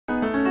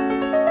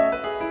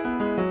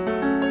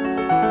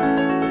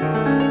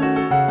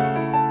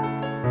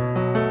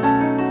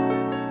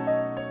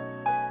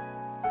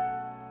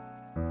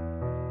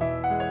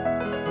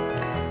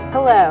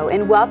Hello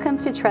and welcome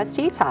to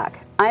Trustee Talk.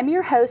 I'm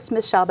your host,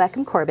 Michelle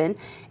Beckham-Corbin,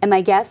 and my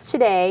guest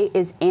today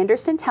is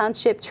Anderson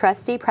Township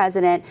Trustee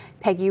President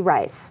Peggy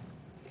Rice.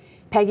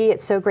 Peggy,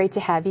 it's so great to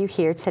have you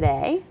here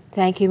today.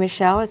 Thank you,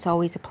 Michelle. It's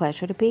always a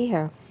pleasure to be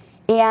here.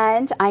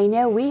 And I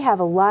know we have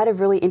a lot of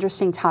really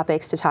interesting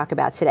topics to talk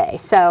about today,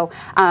 so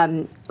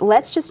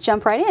let's just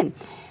jump right in.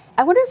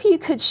 I wonder if you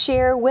could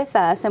share with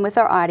us and with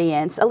our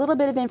audience a little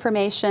bit of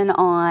information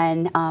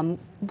on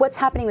what's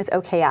happening with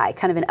OKI,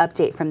 kind of an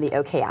update from the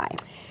OKI.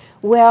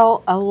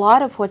 Well, a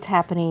lot of what's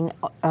happening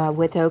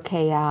with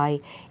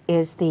OKI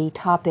is the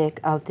topic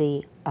of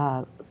the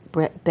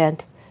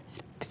Bent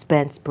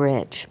Spence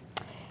Bridge.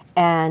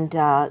 And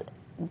that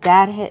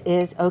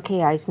is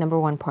OKI's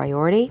 #1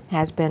 priority,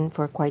 has been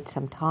for quite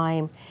some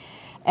time.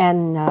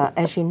 And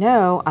as you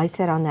know, I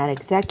sit on that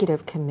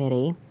executive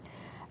committee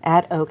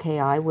at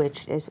OKI,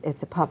 which, if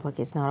the public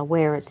is not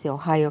aware, it's the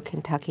Ohio,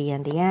 Kentucky,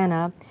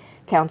 Indiana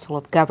Council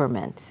of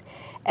Governments.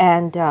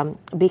 And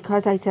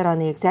because I sit on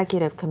the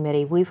executive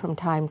committee, we from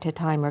time to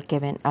time are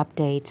given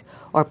updates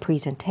or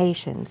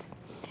presentations.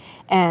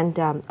 And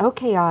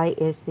OKI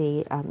is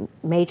the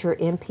major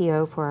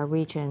MPO for our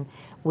region,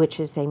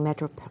 which is a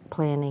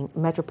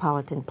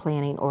metropolitan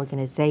planning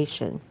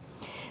organization.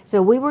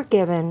 So we were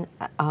given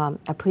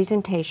a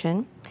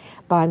presentation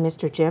by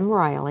Mr. Jim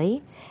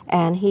Riley,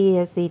 and he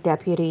is the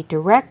Deputy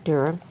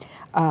Director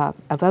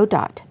of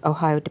ODOT,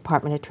 Ohio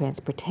Department of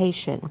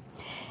Transportation.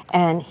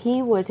 And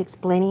he was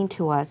explaining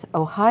to us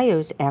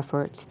Ohio's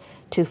efforts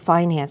to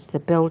finance the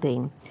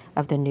building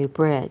of the new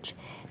bridge.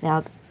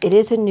 Now, it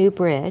is a new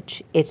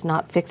bridge. It's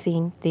not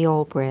fixing the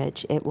old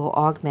bridge. It will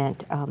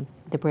augment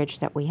the bridge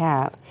that we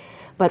have.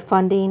 But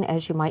funding,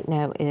 as you might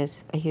know,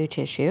 is a huge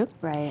issue.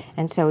 Right.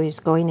 And so he's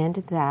going into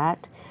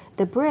that.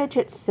 The bridge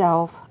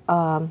itself,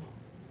 it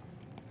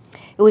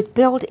was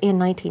built in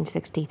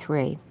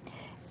 1963,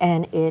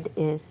 and it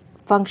is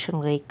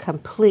functionally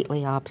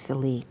completely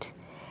obsolete.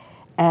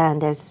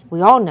 And as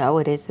we all know,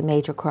 it is the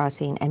major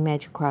crossing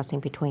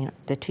between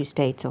the two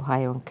states,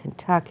 Ohio and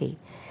Kentucky.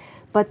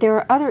 But there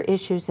are other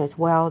issues as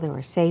well. There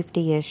are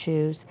safety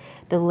issues.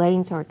 The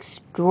lanes are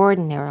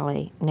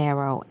extraordinarily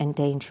narrow and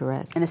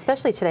dangerous. And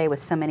especially today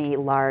with so many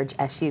large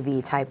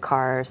SUV-type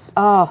cars.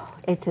 Oh,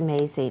 it's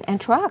amazing.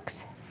 And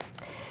trucks.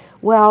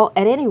 Well,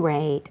 at any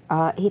rate,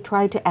 he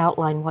tried to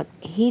outline what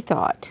he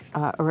thought,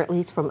 or at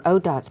least from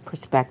ODOT's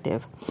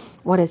perspective,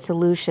 what a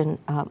solution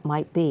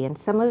might be. And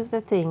some of the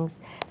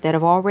things that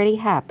have already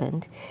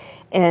happened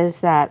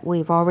is that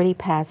we've already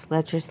passed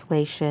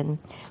legislation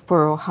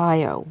for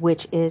Ohio,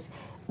 which is,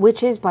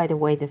 by the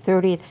way, the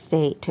 30th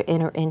state to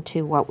enter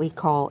into what we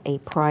call a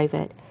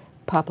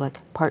private-public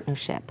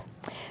partnership.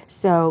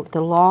 So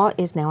the law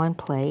is now in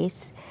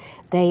place.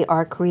 They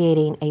are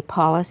creating a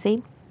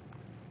policy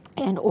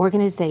and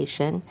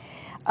organization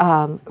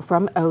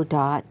from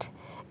ODOT,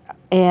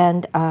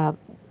 and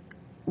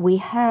we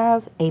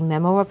have a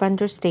memo of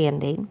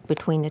understanding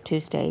between the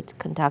two states,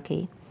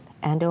 Kentucky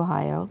and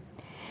Ohio.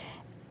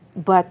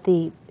 But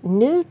the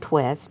new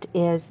twist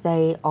is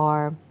they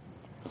are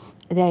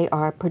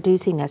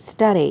producing a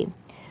study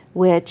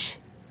which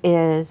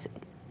is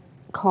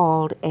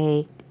called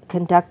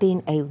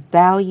conducting a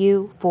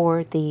value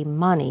for the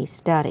money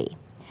study.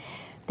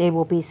 They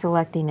will be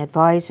selecting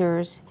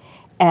advisors,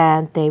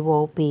 and they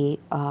will be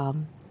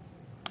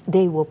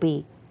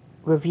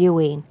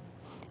reviewing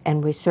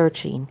and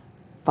researching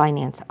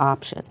finance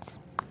options.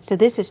 So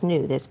this is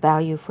new, this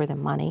value for the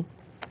money.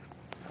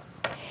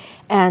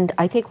 And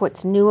I think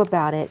what's new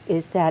about it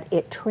is that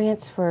it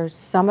transfers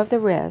some of the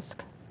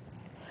risk,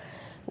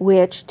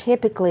 which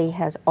typically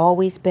has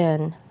always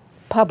been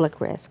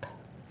public risk,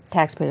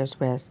 taxpayers'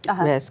 risk.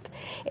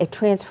 It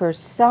transfers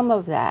some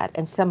of that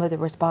and some of the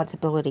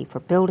responsibility for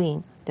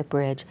building the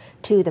bridge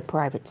to the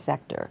private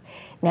sector.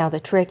 Now the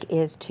trick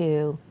is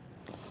to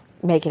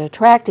make it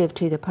attractive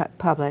to the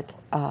public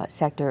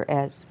sector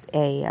as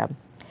an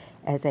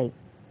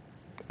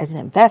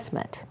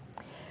investment.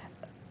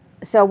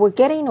 So we're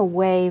getting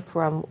away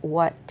from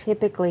what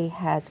typically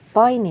has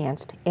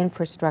financed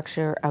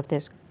infrastructure of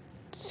this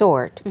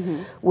sort,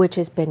 which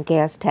has been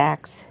gas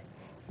tax,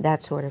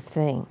 that sort of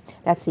thing.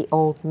 That's the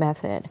old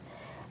method,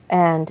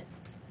 and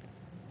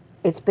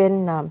it's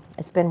been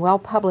well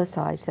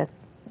publicized that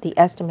the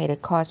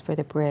estimated cost for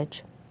the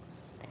bridge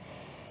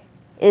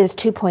is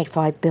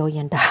 $2.5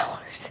 billion.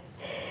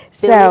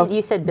 So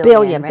you said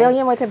billion, right?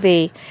 Billion with a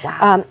B.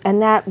 Wow.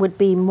 And that would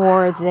be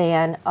more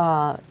than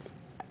a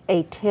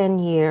 10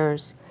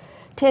 years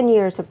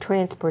of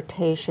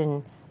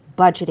transportation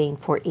budgeting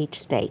for each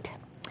state.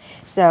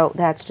 So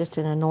that's just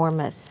an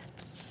enormous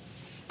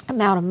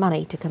amount of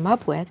money to come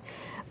up with.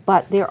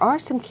 But there are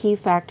some key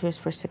factors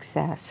for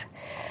success.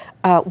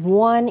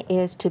 One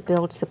is to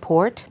build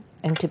support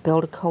and to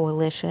build a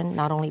coalition,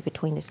 not only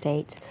between the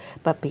states,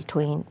 but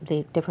between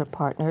the different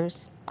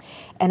partners.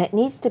 And it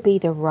needs to be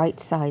the right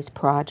size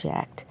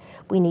project.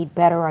 We need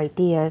better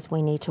ideas.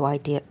 We need to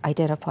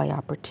identify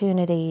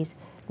opportunities,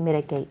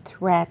 mitigate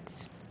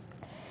threats.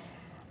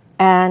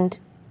 And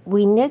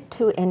we need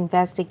to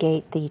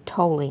investigate the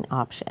tolling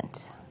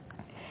options.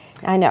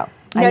 I know.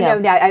 No.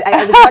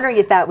 I was wondering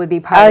if that would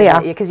be part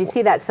of it, because you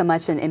see that so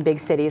much in big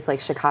cities like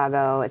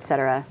Chicago, et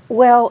cetera.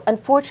 Well,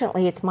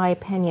 unfortunately, it's my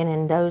opinion,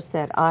 and those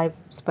that I've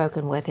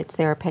spoken with, it's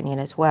their opinion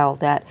as well,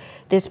 that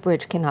this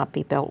bridge cannot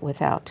be built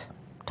without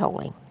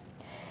tolling.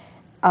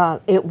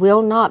 It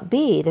will not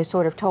be the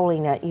sort of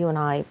tolling that you and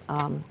I,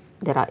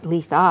 at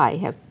least I,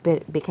 have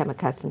become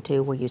accustomed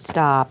to, where you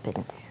stop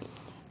and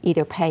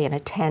either pay an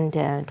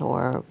attendant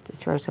or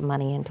throw some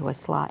money into a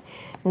slot.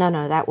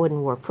 No, that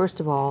wouldn't work. First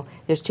of all,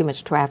 there's too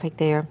much traffic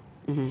there,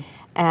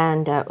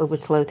 and it would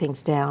slow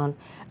things down.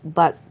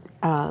 But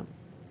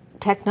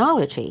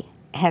technology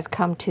has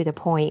come to the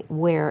point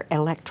where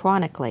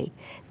electronically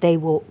they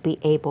will be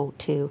able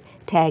to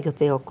tag a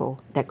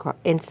vehicle that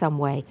in some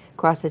way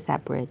crosses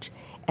that bridge,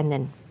 and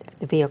then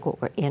the vehicle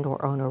or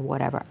owner,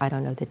 whatever, I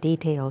don't know the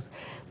details,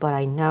 but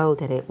I know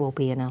that it will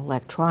be an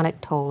electronic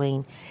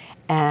tolling,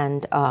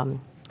 and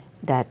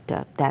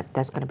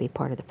that's going to be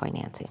part of the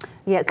financing.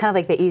 Yeah, kind of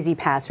like the Easy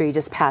Pass, where you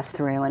just pass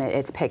through and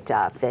it's picked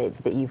up,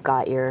 that you've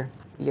got your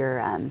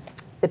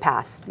the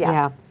pass.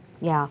 Yeah.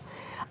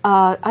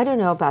 I don't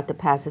know about the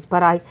passes,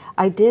 but I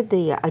did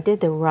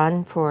the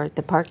run for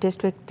the Park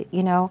District,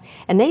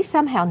 and they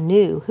somehow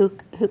knew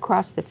who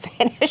crossed the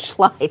finish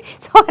line.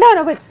 So I don't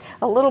know if it's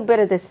a little bit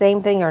of the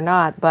same thing or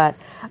not, but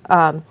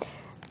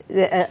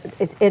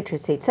it's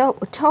interesting. So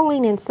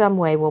tolling in some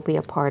way will be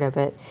a part of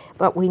it,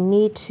 but we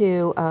need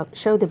to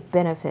show the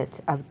benefits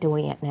of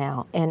doing it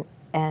now, and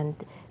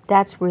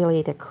that's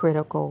really the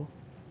critical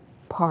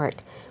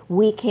part.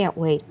 We can't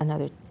wait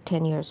another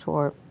 10 years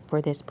for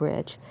this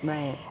bridge.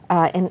 Right.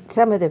 And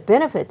some of the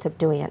benefits of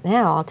doing it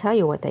now, I'll tell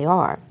you what they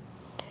are.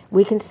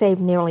 We can save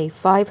nearly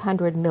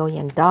 $500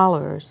 million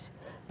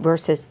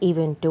versus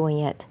even doing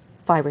it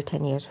 5 or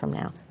 10 years from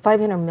now.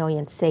 500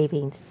 million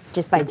savings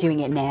just by doing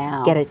it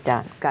now. Get it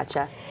done.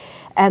 Gotcha.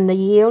 And the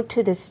yield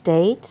to the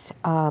states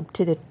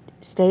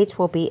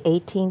will be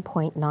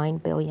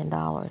 $18.9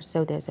 billion.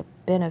 So there's a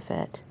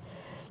benefit.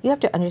 You have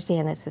to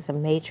understand this is a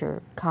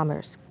major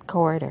commerce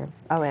corridor.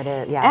 Oh, it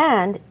is, yeah.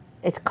 And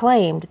it's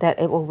claimed that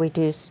it will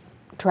reduce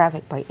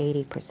traffic by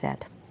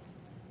 80%.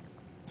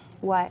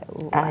 Why?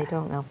 I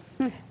don't know.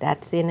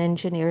 That's an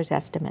engineer's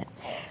estimate.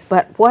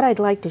 But what I'd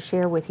like to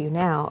share with you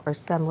now are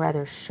some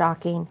rather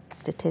shocking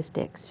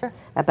statistics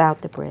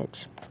about the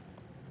bridge.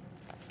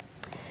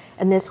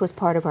 And this was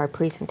part of our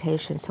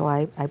presentation, so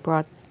I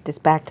brought this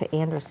back to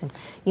Anderson.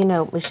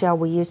 Michelle,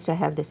 we used to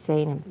have this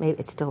saying, and maybe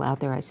it's still out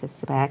there, I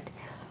suspect,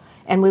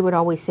 and we would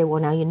always say,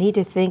 well, now you need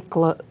to think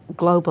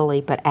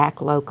globally but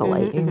act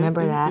locally. You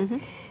remember that?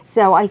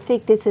 So I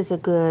think this is a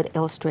good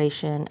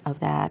illustration of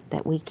that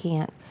we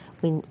can't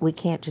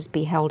just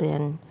be held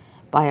in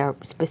by our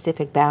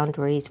specific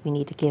boundaries. We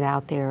need to get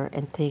out there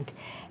and think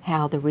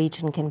how the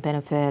region can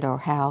benefit, or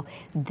how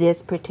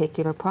this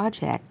particular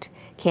project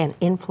can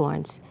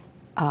influence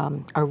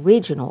our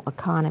regional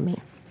economy.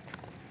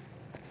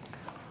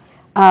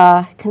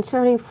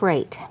 Concerning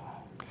freight,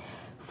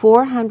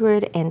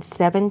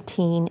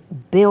 417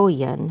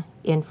 billion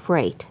in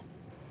freight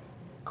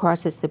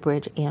crosses the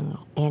bridge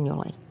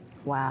annually.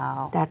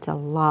 Wow. That's a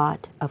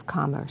lot of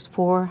commerce,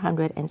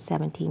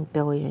 417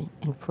 billion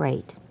in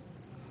freight.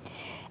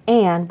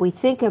 And we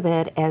think of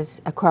it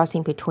as a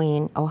crossing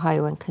between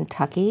Ohio and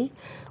Kentucky,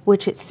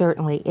 which it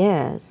certainly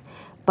is,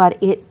 but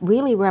it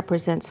really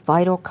represents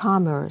vital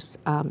commerce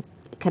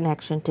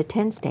connection to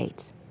 10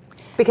 states.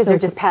 Because they're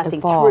just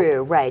passing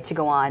through, right, to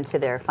go on to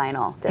their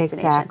final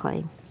destination.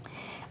 Exactly.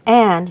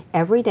 And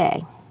every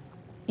day,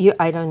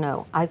 I don't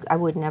know, I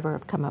would never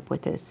have come up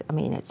with this. I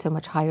mean, it's so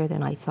much higher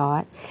than I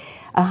thought.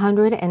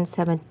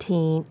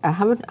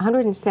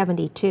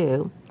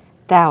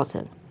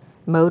 172,000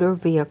 motor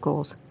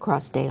vehicles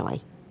cross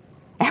daily.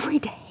 Every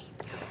day.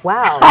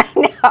 Wow.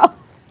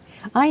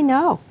 I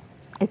know.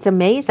 It's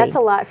amazing. That's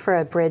a lot for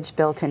a bridge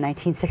built in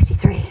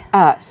 1963.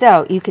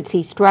 So you could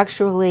see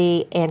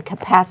structurally and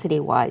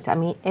capacity-wise, I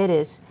mean, it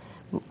is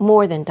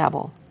more than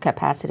double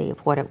capacity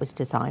of what it was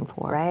designed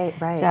for. Right.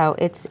 So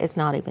it's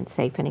not even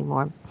safe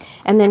anymore.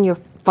 And then you're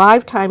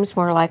 5 times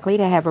more likely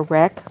to have a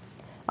wreck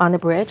on the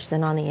bridge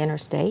than on the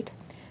interstate.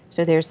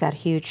 So there's that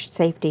huge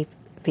safety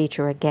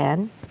feature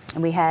again.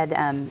 And we had,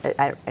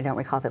 I don't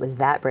recall if it was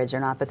that bridge or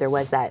not, but there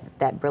was that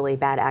really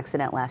bad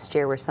accident last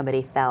year where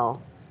somebody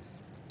fell.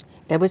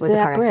 It was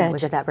that bridge.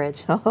 Was it that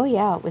bridge? Oh,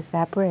 yeah, it was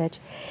that bridge.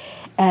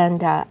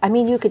 And, I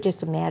mean, you could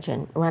just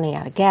imagine running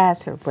out of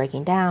gas or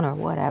breaking down or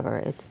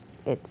whatever.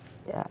 It's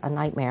a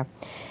nightmare.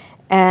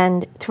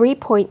 And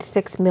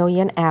 3.6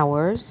 million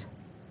hours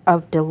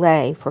of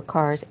delay for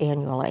cars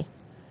annually.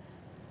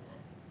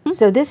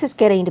 So this is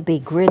getting to be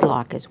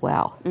gridlock as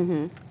well,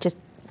 just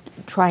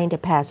trying to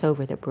pass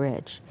over the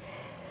bridge.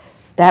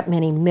 That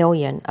many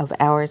million of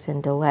hours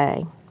in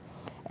delay.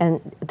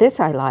 And this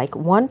I like,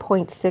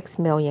 1.6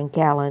 million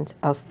gallons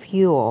of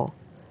fuel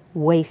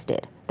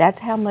wasted. That's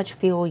how much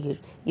fuel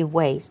you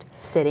waste.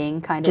 Sitting,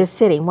 kind of? Just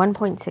sitting,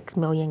 1.6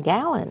 million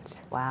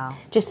gallons. Wow.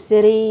 Just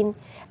sitting,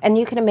 and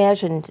you can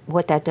imagine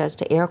what that does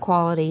to air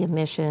quality,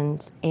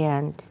 emissions,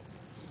 and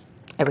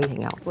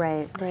everything else.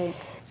 Right, right.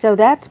 So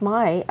that's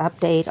my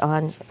update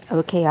on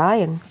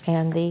OKI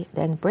and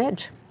the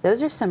bridge.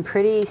 Those are some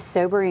pretty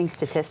sobering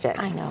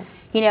statistics. I know.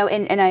 You know,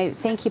 and I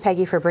thank you,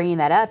 Peggy, for bringing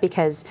that up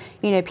because,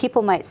 you know,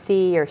 people might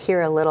see or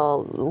hear a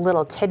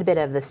little tidbit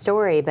of the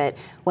story, but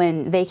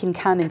when they can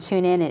come and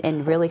tune in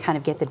and really kind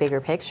of get the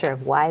bigger picture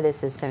of why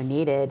this is so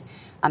needed,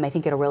 I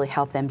think it'll really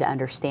help them to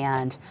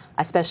understand,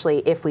 especially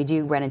if we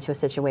do run into a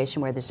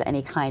situation where there's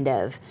any kind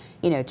of,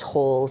 you know,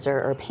 tolls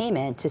or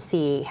payment, to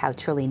see how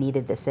truly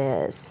needed this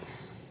is.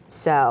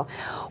 So,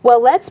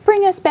 well, let's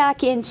bring us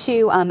back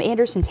into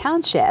Anderson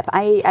Township.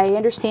 I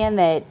understand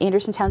that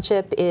Anderson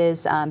Township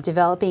is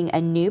developing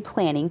a new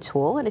planning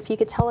tool, and if you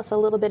could tell us a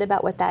little bit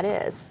about what that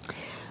is.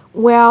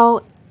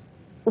 Well,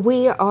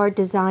 we are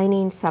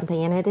designing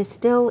something, and it is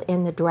still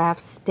in the draft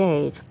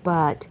stage,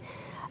 but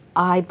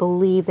I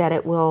believe that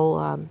it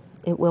will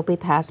be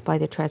passed by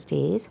the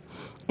trustees,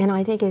 and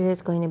I think it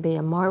is going to be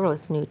a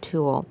marvelous new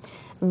tool.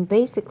 And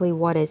basically,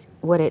 what it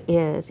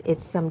is,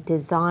 it's some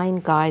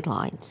design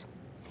guidelines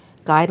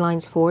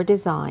for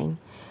design,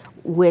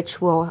 which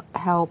will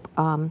help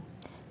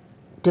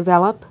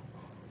develop,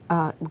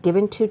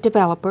 given to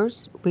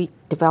developers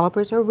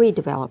or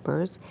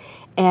redevelopers,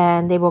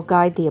 and they will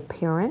guide the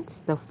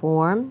appearance, the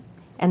form,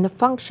 and the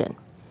function,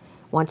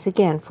 once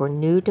again, for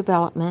new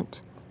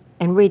development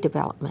and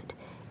redevelopment.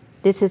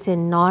 This is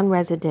in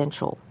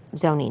non-residential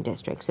zoning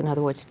districts. In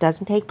other words, it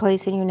doesn't take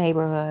place in your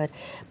neighborhood,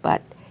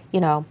 but, you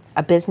know,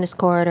 a business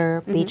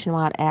corridor, Beach and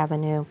Watt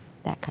Avenue,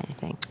 that kind of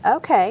thing.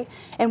 Okay.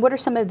 And what are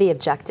some of the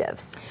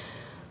objectives?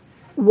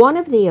 One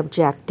of the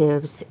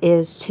objectives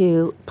is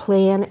to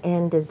plan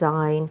and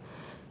design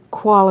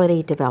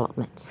quality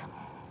developments.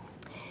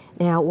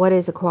 Now, what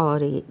is a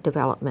quality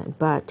development?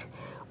 But,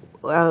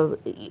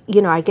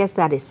 you know, I guess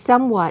that is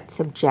somewhat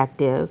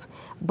subjective,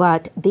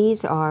 but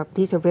these are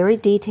very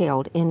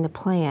detailed in the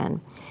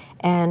plan.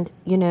 And,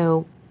 you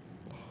know,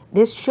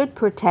 this should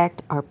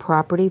protect our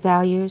property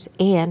values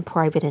and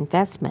private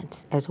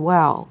investments as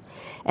well.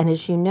 And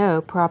as you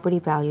know, property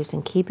values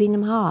and keeping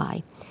them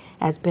high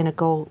has been a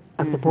goal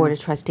of the Board of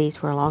Trustees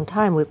for a long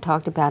time. We've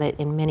talked about it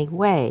in many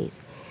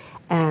ways.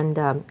 And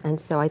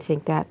so I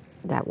think that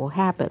will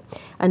happen.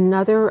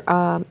 Another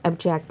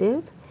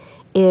objective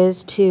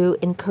is to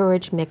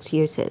encourage mixed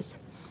uses.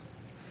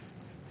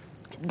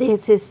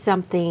 This is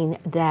something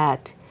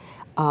that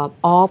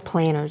all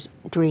planners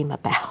dream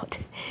about.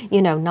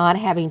 You know, not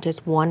having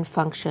just one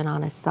function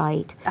on a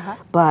site,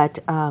 but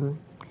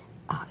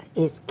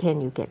can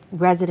you get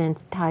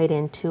residents tied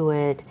into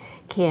it?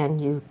 Can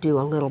you do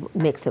a little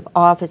mix of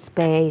office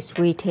space,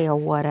 retail,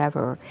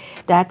 whatever?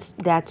 That's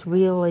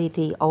really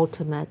the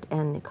ultimate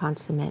and the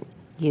consummate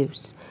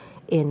use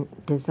in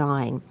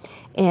design.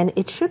 And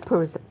it should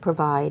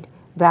provide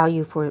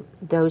value for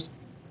those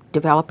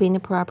developing the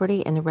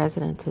property and the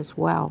residents as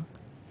well.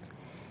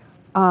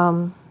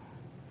 The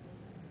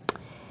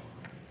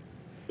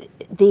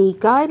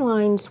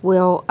guidelines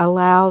will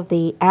allow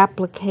the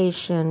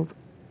application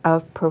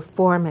of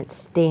performance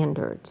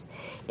standards.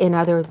 In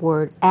other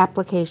words,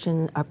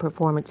 application of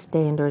performance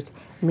standards,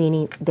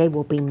 meaning they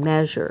will be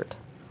measured.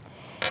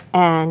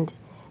 And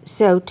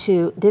so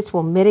this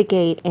will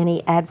mitigate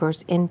any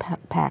adverse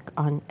impact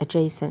on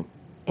adjacent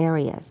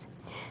areas,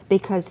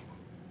 because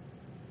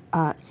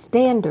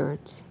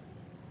standards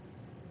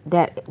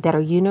that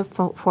are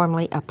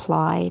uniformly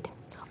applied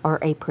are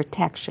a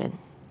protection.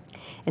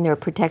 And they're a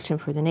protection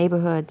for the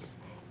neighborhoods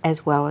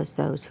as well as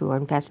those who are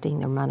investing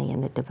their money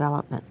in the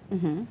development.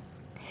 And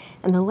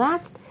the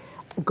last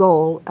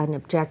goal and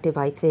objective,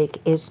 I think,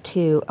 is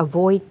to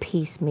avoid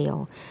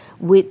piecemeal.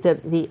 With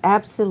the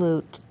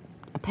absolute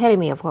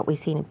epitome of what we've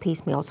seen in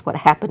piecemeal is what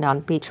happened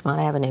on Beachmont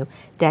Avenue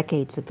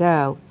decades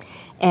ago.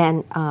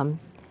 And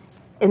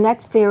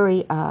that's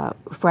very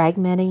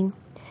fragmenting,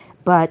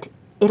 but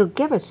it'll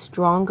give a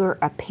stronger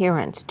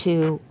appearance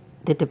to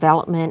the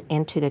development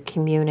and to the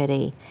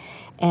community.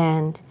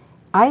 And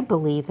I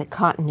believe that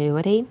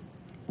continuity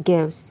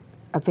gives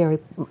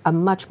a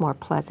much more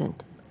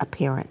pleasant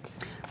appearance.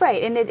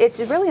 Right, and it's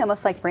really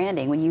almost like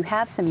branding. When you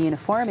have some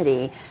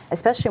uniformity,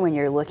 especially when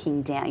you're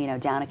looking down,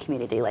 down a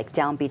community like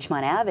down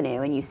Beachmont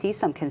Avenue, and you see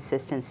some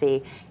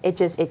consistency, it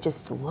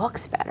just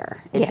looks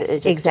better.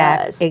 It just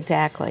does.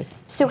 Exactly.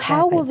 So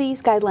how will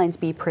these guidelines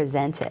be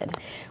presented?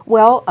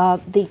 Well,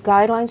 the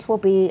guidelines will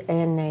be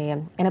in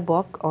a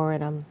book or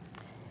in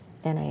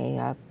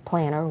a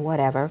planner or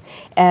whatever,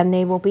 and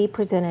they will be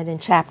presented in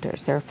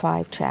chapters. There are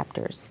 5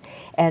 chapters.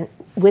 And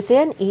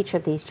within each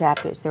of these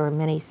chapters, there are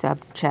many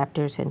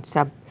sub-chapters and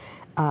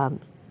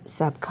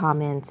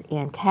sub-comments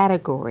and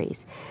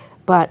categories.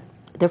 But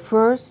the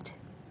first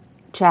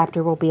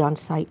chapter will be on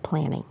site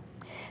planning.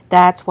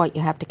 That's what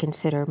you have to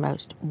consider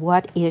most.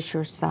 What is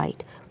your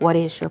site? What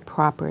is your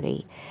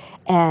property?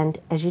 And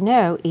as you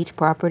know, each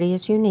property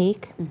is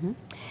unique,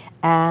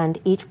 and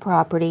each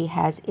property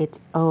has its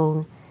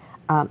own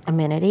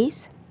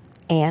amenities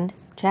and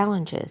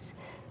challenges.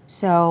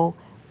 So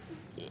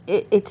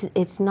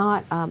it's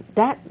not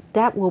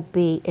that will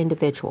be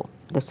individual,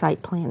 the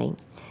site planning.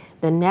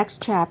 The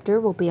next chapter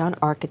will be on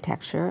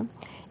architecture,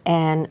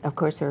 And of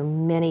course, there are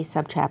many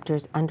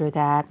subchapters under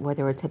that,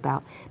 whether it's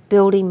about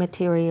building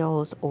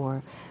materials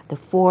or the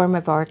form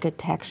of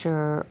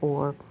architecture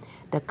or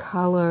the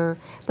color,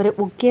 but it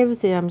will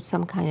give them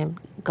some kind of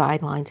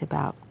guidelines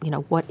about,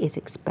 what is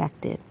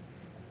expected.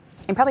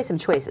 And probably some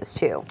choices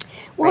too.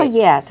 Well, right?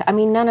 yes. I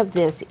mean, none of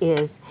this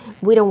is,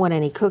 we don't want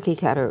any cookie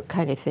cutter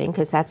kind of thing,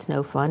 because that's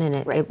no fun,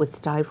 and Right. it would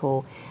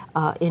stifle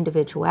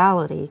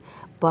individuality.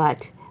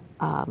 But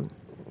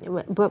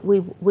we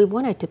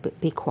want it to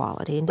be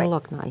quality and to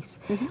look nice.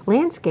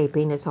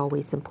 Landscaping is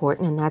always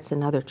important, and that's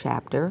another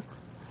chapter.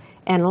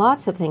 And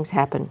lots of things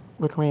happen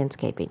with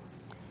landscaping.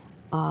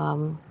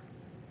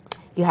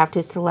 You have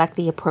to select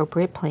the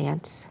appropriate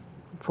plants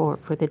for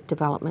the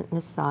development in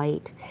the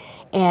site,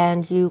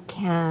 and you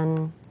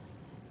can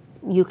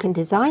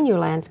design your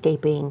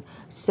landscaping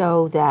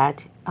so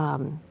that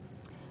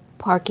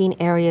parking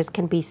areas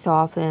can be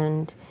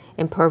softened,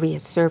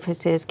 impervious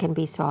surfaces can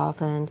be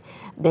softened.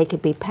 They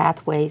could be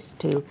pathways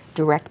to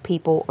direct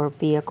people or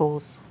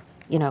vehicles,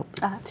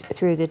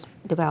 through the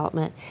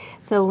development.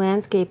 So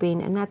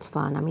landscaping, and that's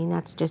fun. I mean,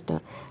 that's just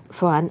a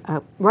fun.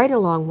 Right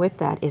along with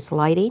that is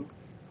lighting.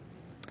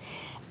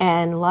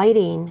 And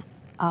lighting's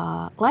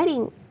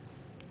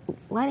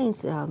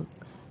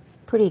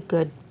pretty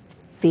good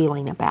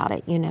feeling about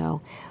it.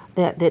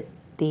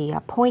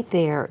 The point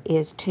there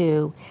is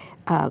to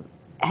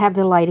have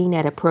the lighting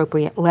at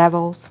appropriate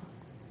levels,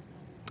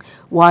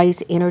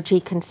 wise energy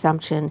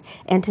consumption,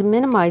 and to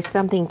minimize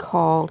something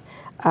called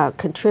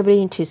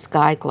contributing to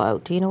sky glow.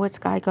 Do you know what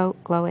sky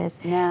glow is?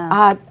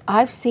 No.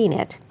 I've seen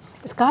it.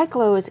 Sky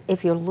glow is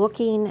if you're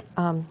looking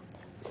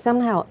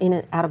somehow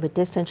out of a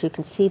distance, you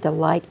can see the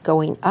light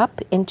going up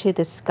into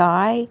the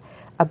sky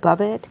above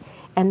it,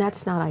 and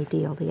that's not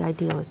ideal. The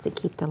ideal is to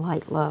keep the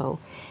light low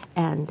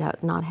and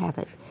not have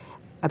it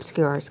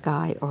obscure our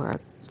sky or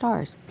our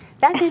stars.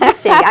 That's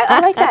interesting. I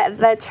like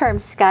that term,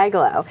 sky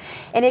glow.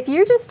 And if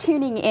you're just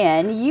tuning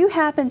in, you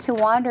happen to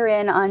wander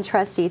in on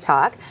Trustee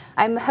Talk.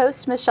 I'm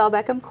host Michelle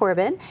Beckham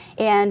Corbin,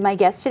 and my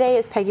guest today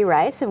is Peggy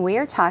Rice, and we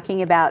are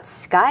talking about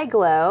sky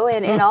glow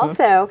and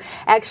also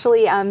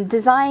actually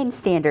design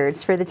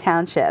standards for the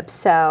township.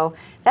 So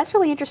that's a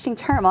really interesting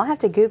term. I'll have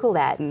to Google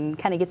that and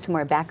kind of get some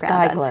more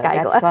background on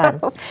sky glow. That's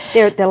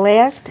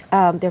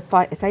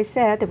fun. As I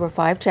said, there were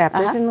 5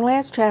 chapters, and the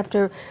last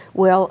chapter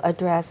will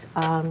address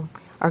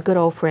our good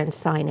old friend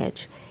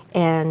signage.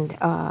 And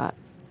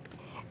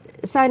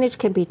signage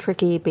can be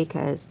tricky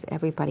because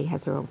everybody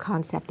has their own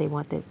concept. They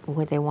want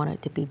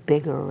it to be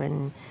bigger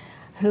and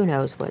who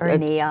knows what. Or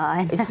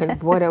neon.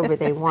 Whatever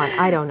they want.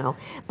 I don't know.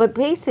 But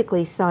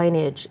basically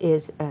signage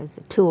is as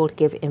a tool to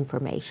give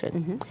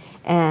information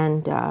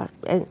and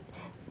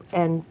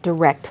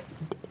direct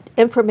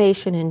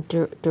information and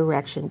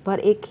direction.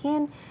 But it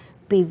can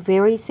be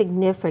very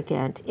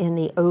significant in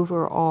the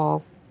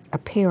overall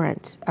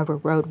appearance of a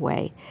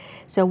roadway.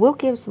 So we'll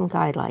give some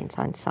guidelines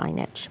on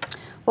signage.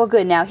 Well,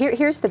 good. Now,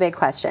 here's the big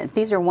question.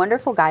 These are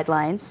wonderful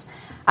guidelines.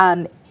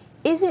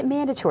 Is it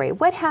mandatory?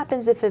 What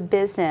happens if a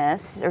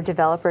business or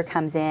developer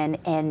comes in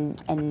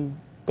and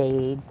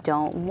they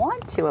don't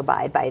want to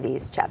abide by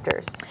these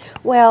chapters?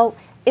 Well,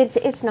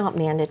 it's not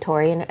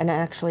mandatory, and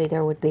actually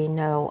there would be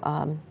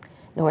no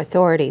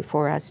authority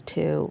for us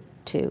to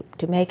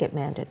make it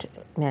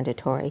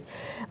mandatory.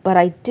 But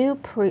I do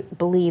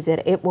believe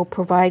that it will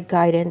provide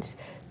guidance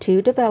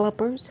to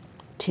developers,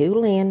 to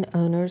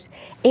landowners,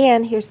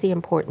 and here's the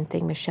important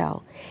thing,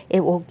 Michelle,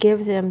 it will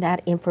give them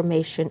that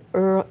information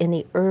in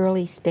the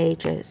early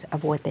stages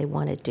of what they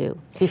want to do.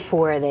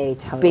 Before they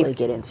totally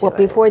get into it.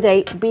 Before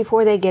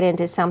they get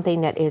into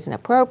something that isn't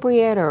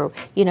appropriate, or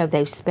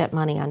they've spent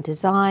money on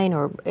design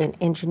or in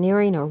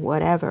engineering or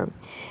whatever.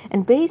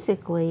 And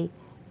basically,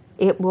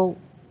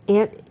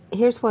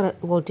 here's what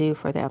it will do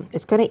for them.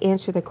 It's going to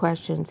answer the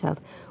questions of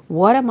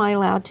what am I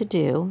allowed to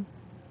do,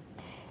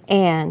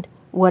 and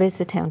what is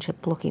the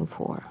township looking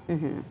for?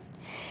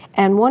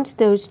 And once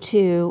those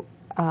two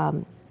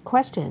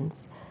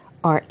questions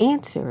are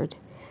answered,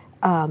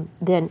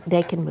 then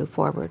they can move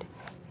forward.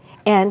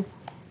 And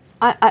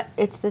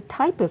it's the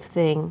type of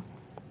thing,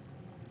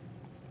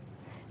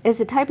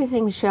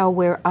 Michelle,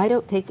 where I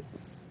don't think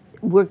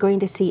we're going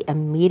to see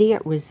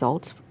immediate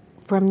results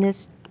from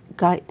this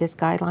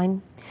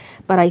guideline,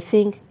 but I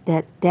think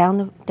that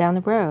down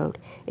the road,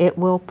 it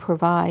will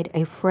provide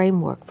a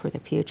framework for the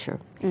future.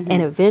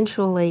 And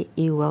eventually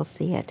you will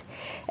see it.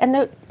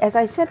 And as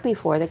I said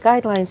before, the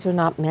guidelines are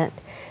not meant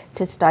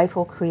to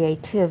stifle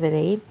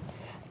creativity,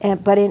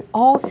 but in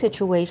all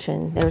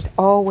situations, there's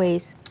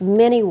always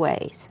many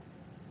ways,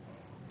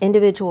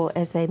 individual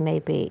as they may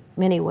be,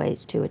 many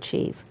ways to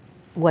achieve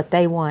what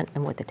they want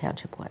and what the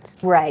township wants.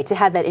 Right, to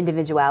have that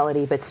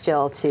individuality, but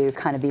still to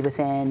kind of be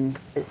within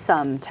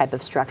some type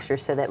of structure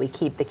so that we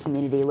keep the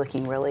community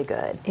looking really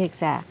good.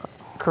 Exactly.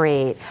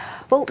 Great.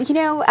 Well,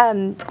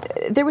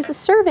 there was a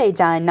survey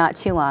done not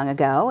too long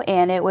ago,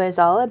 and it was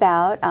all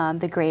about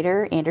the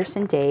Greater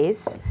Anderson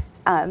Days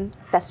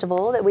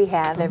festival that we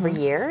have every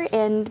year,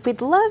 and we'd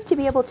love to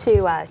be able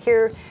to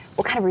hear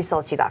what kind of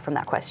results you got from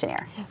that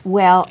questionnaire.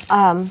 Well,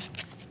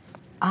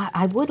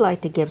 I would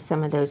like to give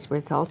some of those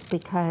results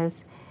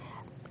because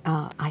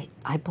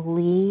I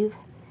believe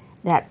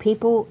that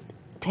people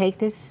take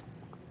this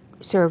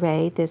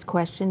survey, this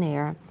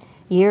questionnaire,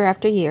 year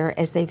after year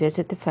as they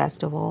visit the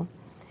festival,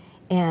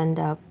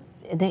 and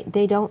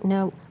they don't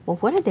know, well,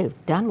 what have they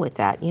done with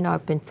that? You know,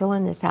 I've been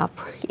filling this out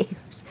for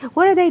years.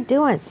 What are they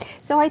doing?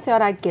 So I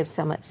thought I'd give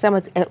some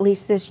of at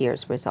least this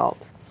year's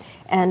results.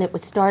 And it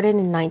was started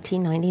in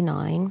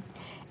 1999,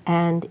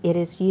 and it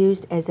is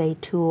used as a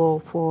tool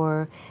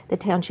for the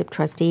township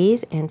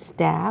trustees and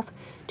staff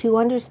to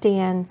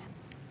understand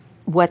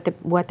what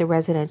the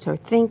residents are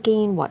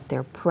thinking, what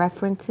their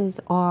preferences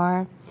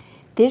are.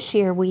 This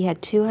year we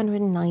had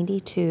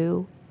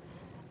 292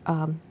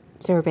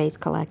 surveys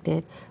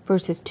collected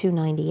versus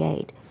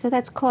 298. So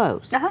that's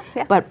close.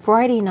 Yeah. But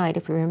Friday night,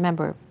 if you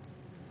remember,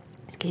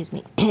 excuse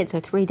me, it's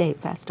a 3-day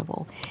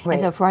festival. Right.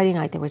 And so Friday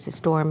night there was a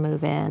storm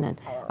move in, and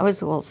I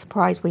was a little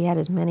surprised we had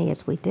as many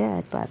as we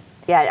did, but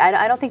Yeah,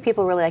 I don't think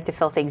people really like to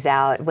fill things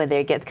out when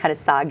they get kind of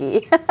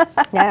soggy.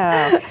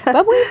 no,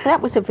 but that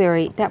was a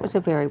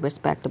very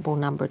respectable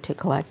number to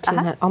collect,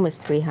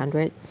 almost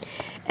 300.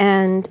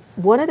 And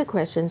one of the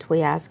questions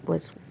we asked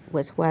was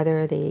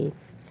whether the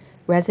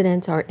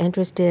residents are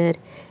interested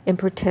in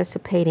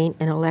participating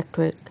in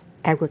electric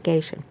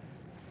aggregation.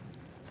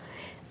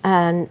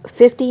 And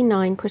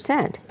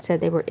 59%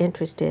 said they were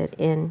interested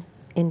in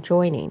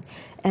joining.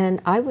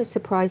 And I was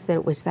surprised that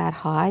it was that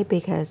high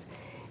because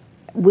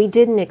we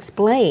didn't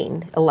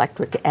explain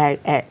electric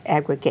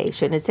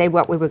aggregation and say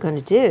what we were going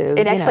to do.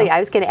 And actually, I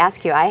was going to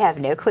ask you, I have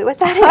no clue what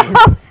that is.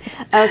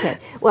 Okay.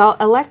 Well,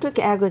 electric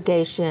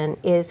aggregation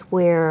is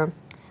where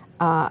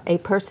a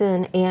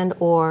person and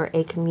or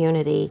a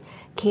community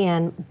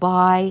can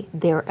buy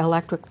their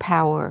electric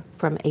power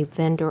from a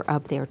vendor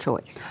of their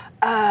choice.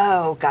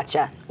 Oh,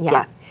 gotcha.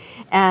 Yeah.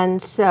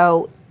 And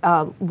so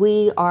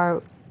we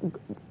were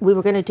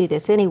going to do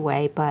this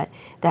anyway, but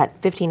that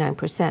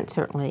 59%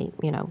 certainly,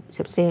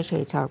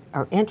 substantiates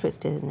our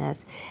interest in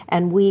this.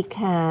 And we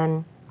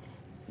can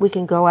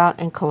go out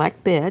and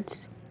collect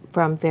bids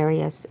from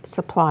various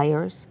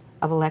suppliers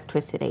of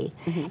electricity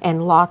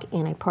and lock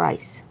in a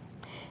price.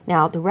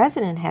 Now, the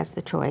resident has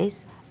the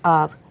choice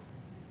of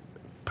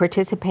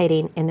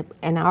participating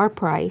in our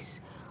price,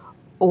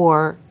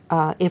 or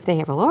if they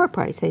have a lower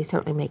price, they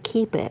certainly may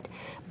keep it.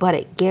 But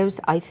it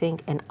gives, I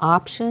think, an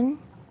option,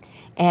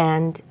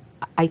 and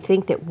I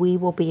think that we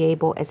will be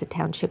able, as a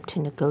township, to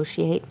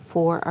negotiate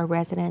for our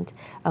residents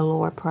a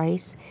lower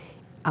price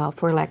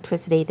for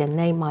electricity than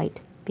they might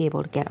be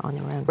able to get on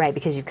their own. Right,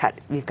 because you've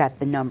got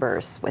the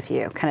numbers with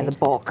you, kind of the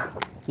bulk.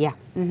 Yeah.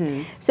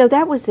 So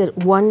that was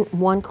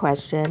one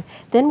question.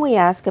 Then we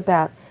asked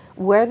about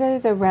whether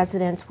the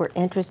residents were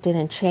interested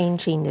in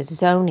changing the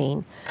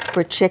zoning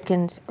for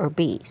chickens or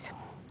bees.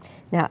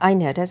 Now, I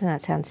know, doesn't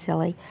that sound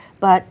silly?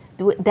 But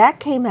that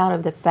came out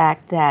of the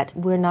fact that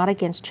we're not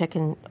against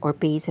chicken or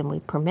bees, and we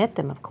permit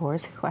them, of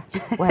course. Well,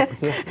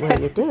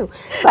 you do.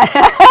 But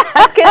I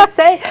was going to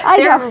say,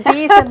 there are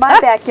bees in my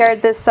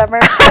backyard this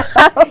summer.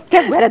 So.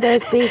 Get rid of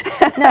those bees.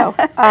 No,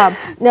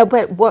 no.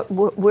 But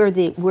where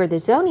the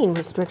zoning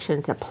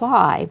restrictions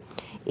apply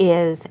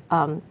is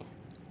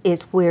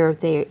where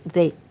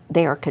they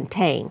are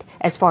contained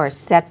as far as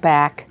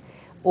setback,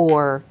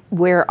 or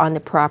where on the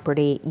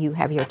property you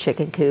have your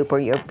chicken coop or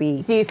your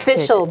bee. So you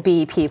official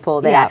bee people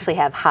that actually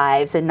have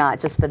hives and not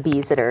just the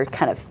bees that are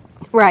kind of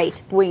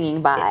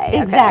swinging by.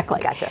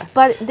 Exactly. Okay, gotcha.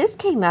 But this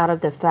came out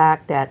of the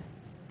fact that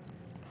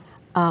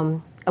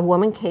a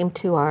woman came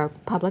to our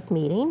public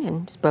meeting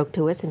and spoke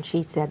to us, and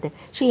she said that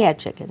she had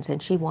chickens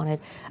and she wanted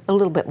a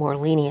little bit more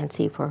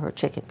leniency for her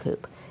chicken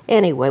coop.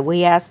 Anyway,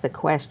 we asked the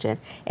question,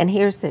 and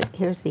here's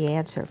the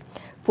answer.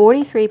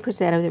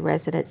 43% of the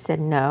residents said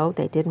no,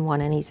 they didn't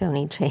want any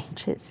zoning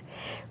changes.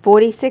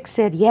 46%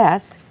 said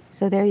yes,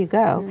 so there you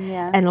go.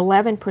 Yeah. And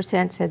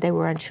 11% said they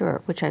were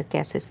unsure, which I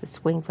guess is the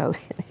swing vote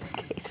in this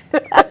case.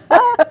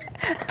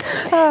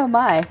 Oh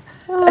my.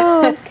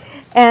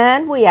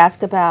 And we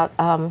asked about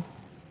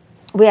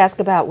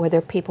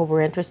whether people were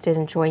interested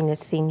in joining the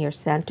senior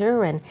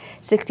center, and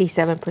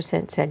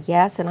 67% said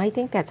yes, and I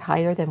think that's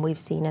higher than we've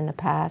seen in the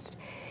past.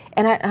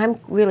 And I'm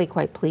really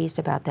quite pleased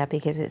about that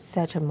because it's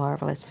such a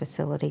marvelous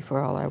facility for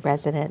all our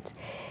residents.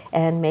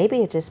 And maybe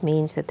it just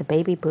means that the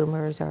baby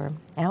boomers are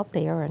out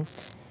there, and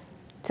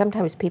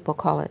sometimes people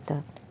call it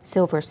the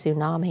silver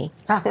tsunami.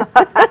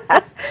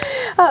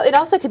 It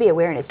also could be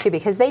awareness too,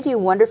 because they do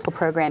wonderful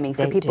programming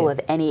for people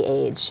of any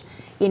age,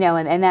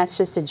 and that's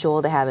just a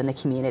jewel to have in the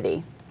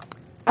community.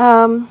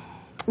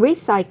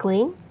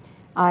 Recycling.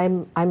 I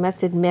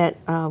must admit,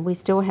 we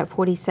still have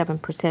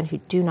 47% who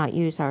do not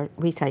use our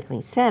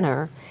recycling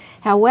center.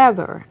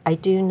 However, I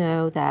do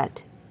know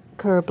that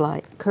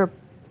curbside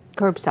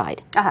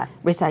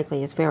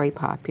recycling is very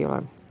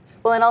popular.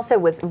 Well, and also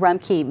with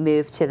Rumpke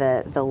moved to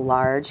the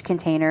large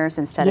containers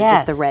instead of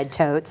just the red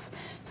totes,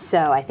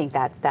 so I think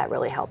that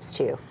really helps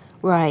too.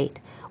 Right.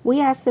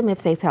 We asked them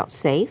if they felt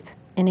safe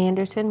in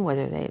Anderson,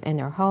 whether they in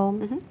their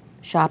home,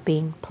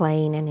 shopping,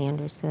 playing in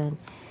Anderson.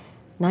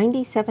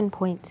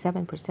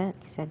 97.7%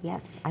 said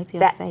yes, I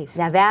feel safe.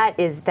 Now that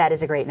is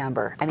a great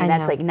number. I mean,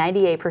 that's know. like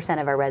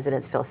 98% of our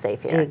residents feel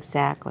safe here.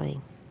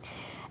 Exactly.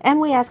 And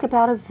we ask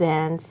about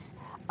events.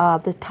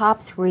 The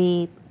top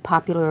 3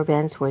 popular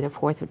events were the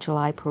 4th of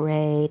July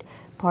parade,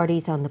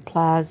 parties on the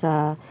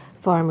plaza,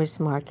 farmers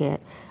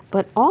market.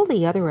 But all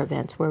the other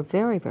events were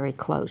very, very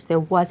close. There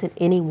wasn't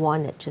any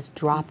one that just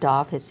dropped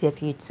off as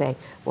if you'd say,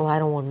 well, I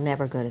don't want to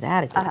never go to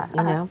that again,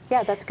 you know?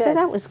 Yeah, that's good. So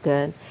that was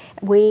good.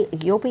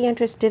 You'll be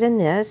interested in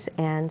this,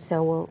 and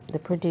so will the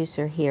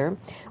producer here.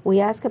 We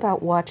ask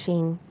about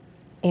watching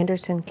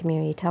Anderson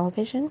Community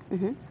Television.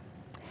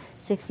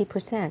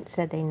 60%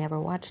 said they never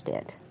watched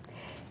it.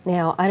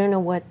 Now, I don't know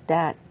what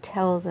that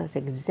tells us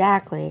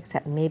exactly,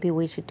 except maybe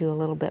we should do a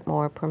little bit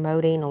more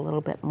promoting, a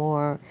little bit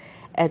more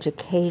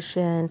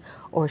education,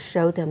 or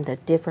show them the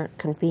different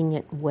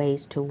convenient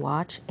ways to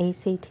watch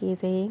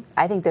ACTV.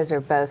 I think those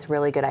are both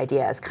really good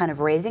ideas, kind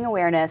of raising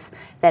awareness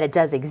that it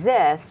does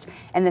exist,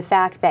 and the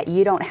fact that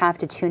you don't have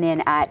to tune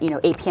in at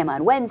 8 p.m.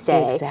 on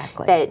Wednesday.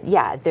 Exactly. That,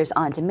 yeah, there's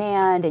on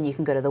demand, and you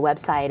can go to the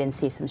website and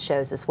see some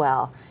shows as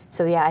well.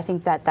 So yeah, I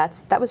think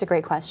that was a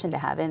great question to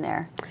have in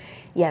there.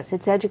 Yes,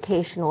 it's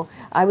educational.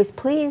 I was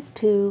pleased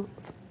to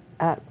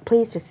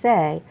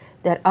say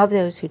that of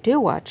those who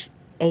do watch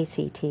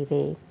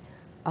ACTV,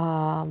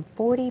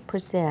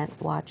 40%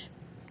 watch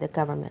the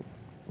government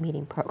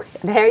meeting program.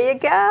 There you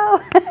go.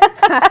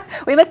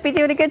 We must be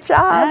doing a good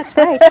job. That's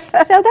right.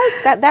 So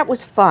that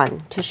was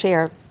fun to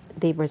share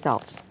the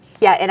results.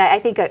 Yeah, and I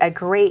think a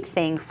great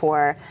thing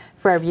for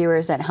our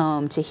viewers at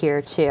home to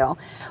hear too.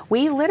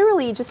 We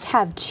literally just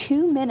have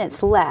 2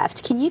 minutes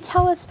left. Can you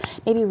tell us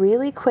maybe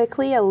really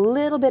quickly a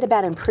little bit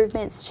about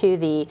improvements to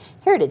the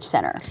Heritage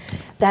Center?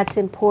 That's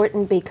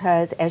important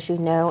because, as you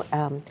know,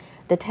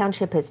 the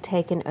township has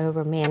taken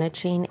over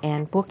managing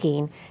and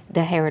booking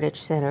the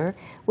Heritage Center,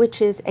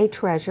 which is a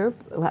treasure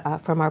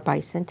from our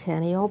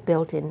bicentennial,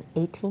 built in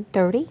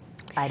 1830.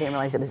 I didn't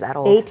realize it was that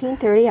old.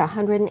 1830,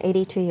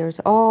 182 years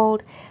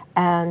old,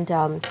 and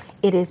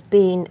it is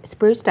being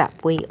spruced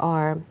up. We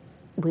are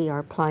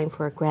applying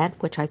for a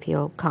grant, which I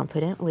feel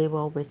confident we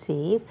will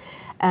receive,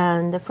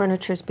 and the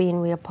furniture is being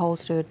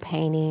reupholstered,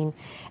 painting,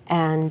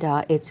 and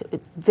it's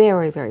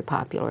very, very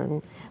popular.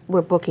 And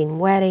we're booking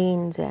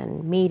weddings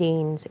and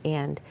meetings,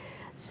 and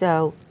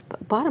so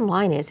bottom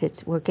line is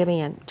we're giving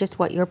it just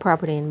what your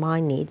property and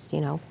mine needs,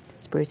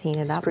 sprucing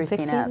it up,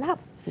 fixing it up.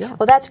 Yeah.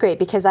 Well, that's great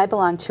because I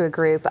belonged to a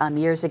group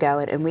years ago,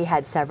 and we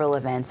had several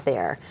events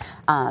there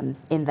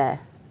in the,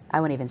 I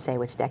won't even say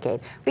which decade.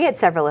 We had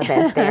several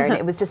events there, and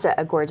it was just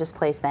a gorgeous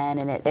place then,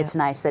 and it's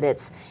nice that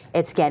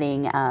it's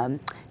getting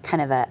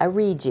kind of a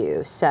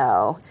redo.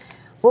 So,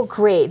 well,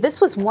 great.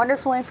 This was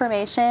wonderful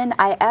information.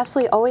 I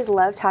absolutely always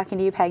love talking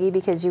to you, Peggy,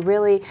 because you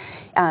really,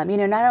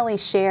 not only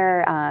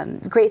share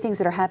great things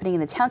that are happening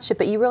in the township,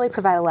 but you really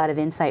provide a lot of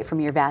insight from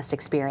your vast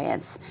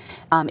experience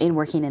in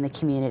working in the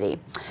community.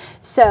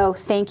 So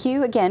thank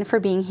you again for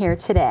being here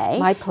today.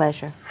 My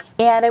pleasure.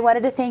 And I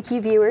wanted to thank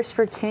you viewers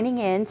for tuning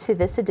in to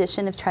this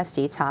edition of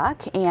Trustee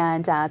Talk.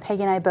 And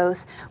Peggy and I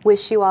both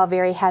wish you all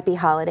very happy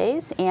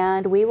holidays,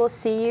 and we will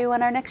see you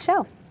on our next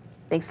show.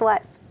 Thanks a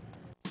lot.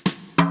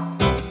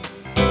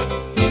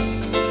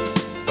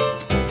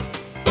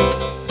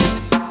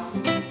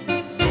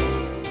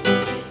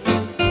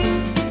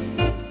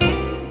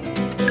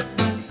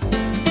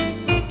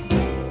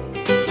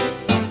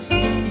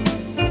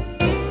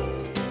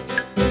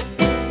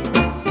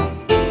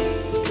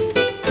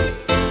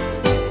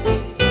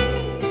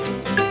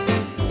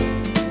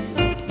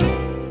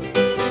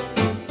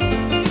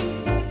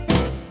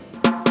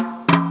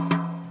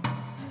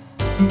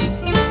 Mm-hmm.